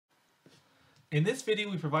In this video,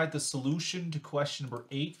 we provide the solution to question number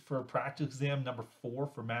 8 for practice exam number 4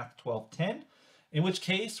 for Math 1210, in which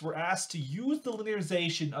case we're asked to use the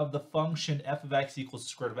linearization of the function f of x equals the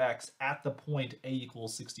square root of x at the point a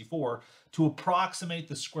equals 64 to approximate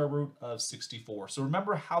the square root of 64. So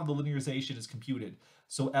remember how the linearization is computed.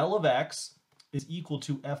 So L of x is equal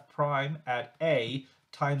to f prime at a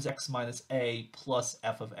times x minus a plus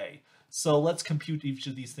f of a. So let's compute each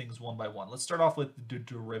of these things one by one. Let's start off with the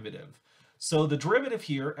derivative. So the derivative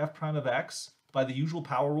here, f prime of x, by the usual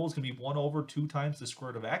power rule, is going to be 1 over 2 times the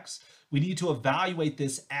square root of x. We need to evaluate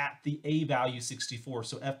this at the a value 64.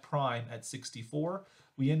 So f prime at 64,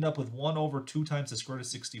 we end up with 1 over 2 times the square root of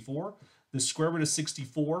 64. The square root of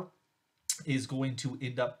 64 is going to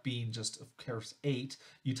end up being just, of course, 8.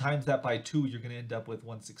 You times that by 2, you're going to end up with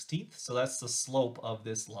 1/16. So that's the slope of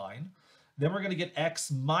this line. Then we're going to get x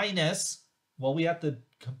minus, well, we have to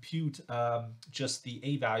compute just the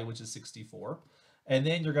a value, which is 64. And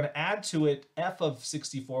then you're going to add to it f of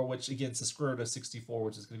 64, which again is the square root of 64,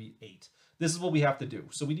 which is going to be 8. This is what we have to do.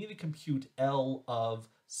 So we need to compute L of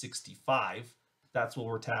 65. That's what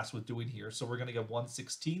we're tasked with doing here. So we're going to get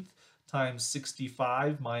 1/16 times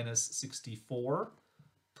 65 minus 64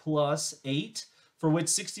 plus 8, for which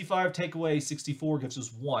 65 take away 64 gives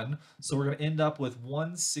us 1. So we're going to end up with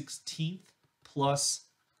 1/16 plus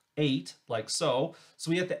 8, like so.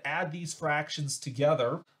 So we have to add these fractions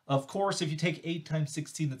together. Of course, if you take 8 times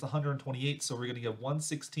 16, that's 128. So we're going to get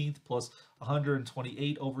 1/16 plus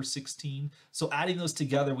 128 over 16. So adding those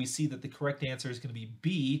together, we see that the correct answer is going to be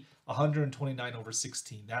B, 129 over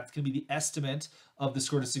 16. That's going to be the estimate of the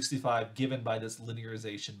square root of 65 given by this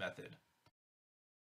linearization method.